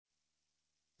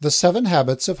The 7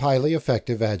 Habits of Highly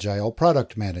Effective Agile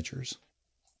Product Managers.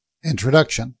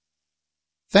 Introduction.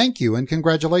 Thank you and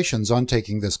congratulations on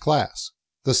taking this class,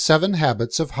 The 7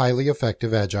 Habits of Highly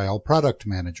Effective Agile Product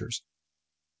Managers.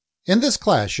 In this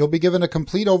class, you'll be given a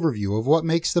complete overview of what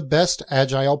makes the best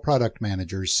Agile product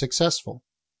managers successful.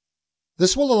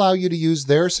 This will allow you to use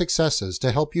their successes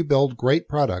to help you build great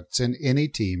products in any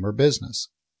team or business.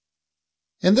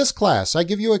 In this class, I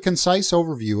give you a concise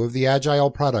overview of the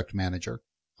Agile Product Manager,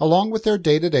 along with their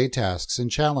day-to-day tasks and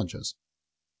challenges.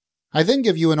 I then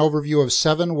give you an overview of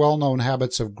 7 well-known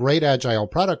habits of great Agile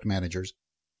product managers,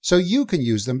 so you can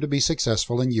use them to be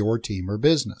successful in your team or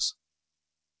business.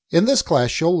 In this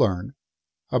class, you'll learn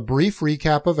a brief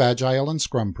recap of Agile and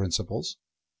Scrum principles,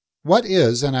 what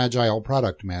is an Agile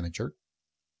product manager,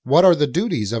 what are the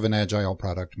duties of an Agile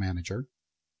product manager,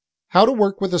 how to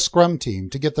work with a Scrum team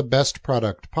to get the best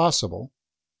product possible,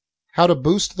 how to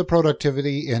boost the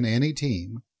productivity in any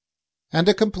team, and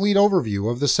a complete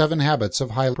overview of the 7 habits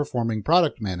of high-performing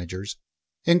product managers,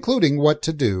 including what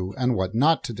to do and what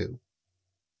not to do.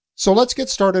 So let's get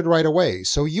started right away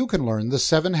so you can learn the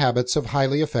 7 habits of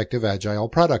highly effective Agile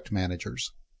product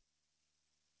managers.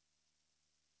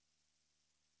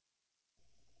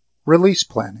 Release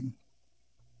Planning.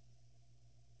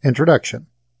 Introduction.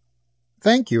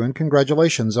 Thank you and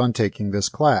congratulations on taking this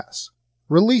class.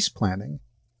 Release Planning.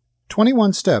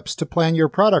 21 steps to plan your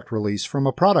product release from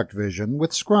a product vision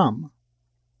with Scrum.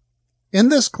 In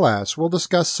this class, we'll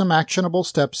discuss some actionable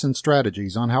steps and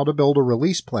strategies on how to build a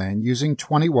release plan using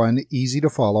 21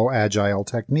 easy-to-follow Agile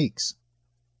techniques.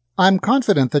 I'm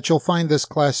confident that you'll find this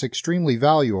class extremely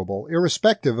valuable,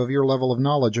 irrespective of your level of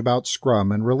knowledge about Scrum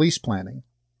and release planning.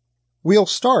 We'll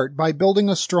start by building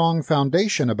a strong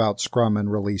foundation about Scrum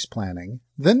and release planning,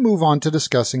 then move on to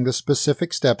discussing the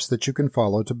specific steps that you can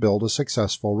follow to build a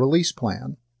successful release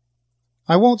plan.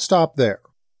 I won't stop there.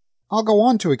 I'll go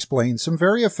on to explain some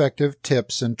very effective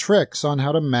tips and tricks on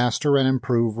how to master and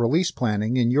improve release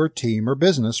planning in your team or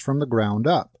business from the ground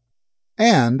up.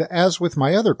 And, as with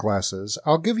my other classes,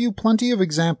 I'll give you plenty of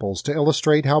examples to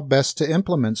illustrate how best to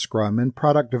implement Scrum in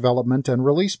product development and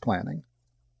release planning.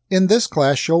 In this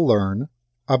class, you'll learn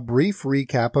a brief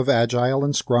recap of Agile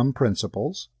and Scrum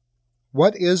principles,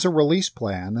 what is a release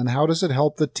plan and how does it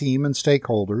help the team and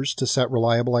stakeholders to set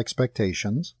reliable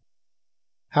expectations,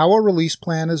 how a release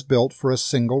plan is built for a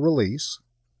single release,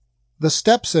 the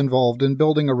steps involved in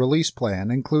building a release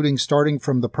plan, including starting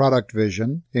from the product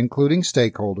vision, including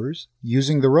stakeholders,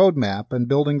 using the roadmap, and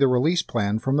building the release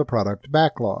plan from the product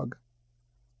backlog,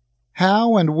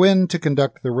 how and when to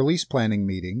conduct the release planning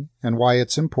meeting and why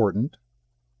it's important,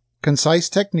 concise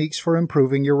techniques for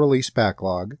improving your release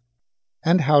backlog,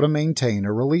 and how to maintain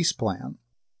a release plan.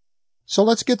 So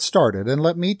let's get started and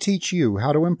let me teach you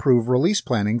how to improve release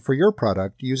planning for your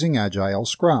product using Agile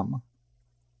Scrum.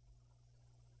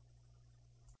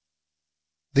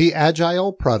 The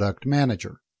Agile Product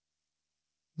Manager.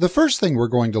 The first thing we're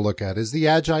going to look at is the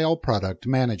Agile Product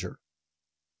Manager.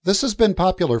 This has been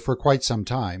popular for quite some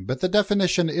time, but the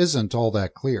definition isn't all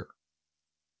that clear.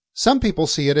 Some people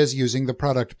see it as using the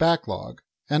product backlog,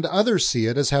 and others see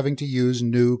it as having to use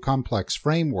new, complex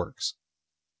frameworks.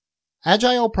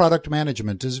 Agile product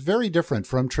management is very different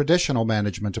from traditional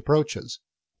management approaches.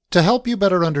 To help you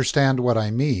better understand what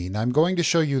I mean, I'm going to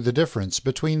show you the difference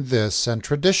between this and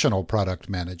traditional product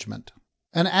management.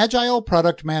 An Agile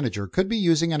product manager could be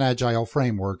using an Agile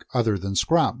framework other than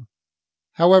Scrum.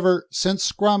 However, since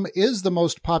Scrum is the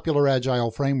most popular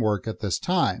Agile framework at this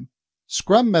time,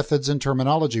 Scrum methods and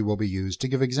terminology will be used to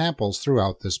give examples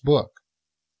throughout this book.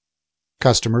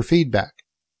 Customer feedback.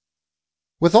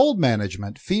 With old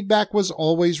management, feedback was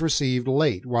always received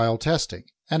late while testing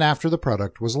and after the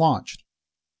product was launched.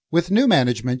 With new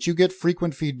management, you get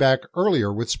frequent feedback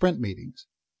earlier with sprint meetings.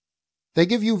 They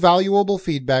give you valuable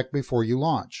feedback before you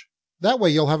launch. That way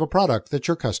you'll have a product that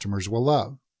your customers will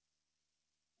love.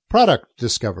 Product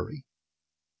discovery.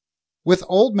 With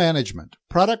old management,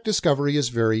 product discovery is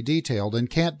very detailed and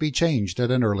can't be changed at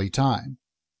an early time.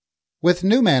 With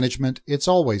new management, it's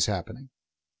always happening.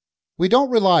 We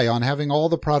don't rely on having all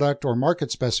the product or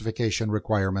market specification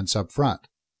requirements up front.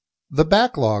 The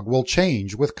backlog will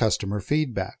change with customer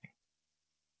feedback.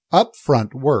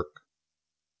 Upfront work.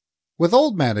 With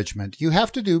old management, you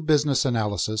have to do business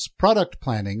analysis, product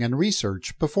planning, and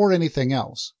research before anything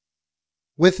else.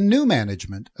 With new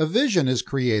management, a vision is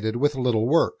created with little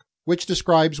work, which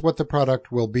describes what the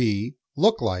product will be,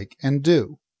 look like, and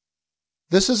do.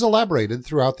 This is elaborated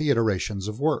throughout the iterations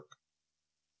of work.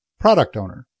 Product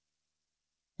owner.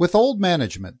 With old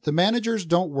management, the managers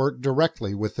don't work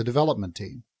directly with the development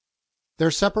team.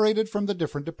 They're separated from the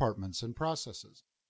different departments and processes.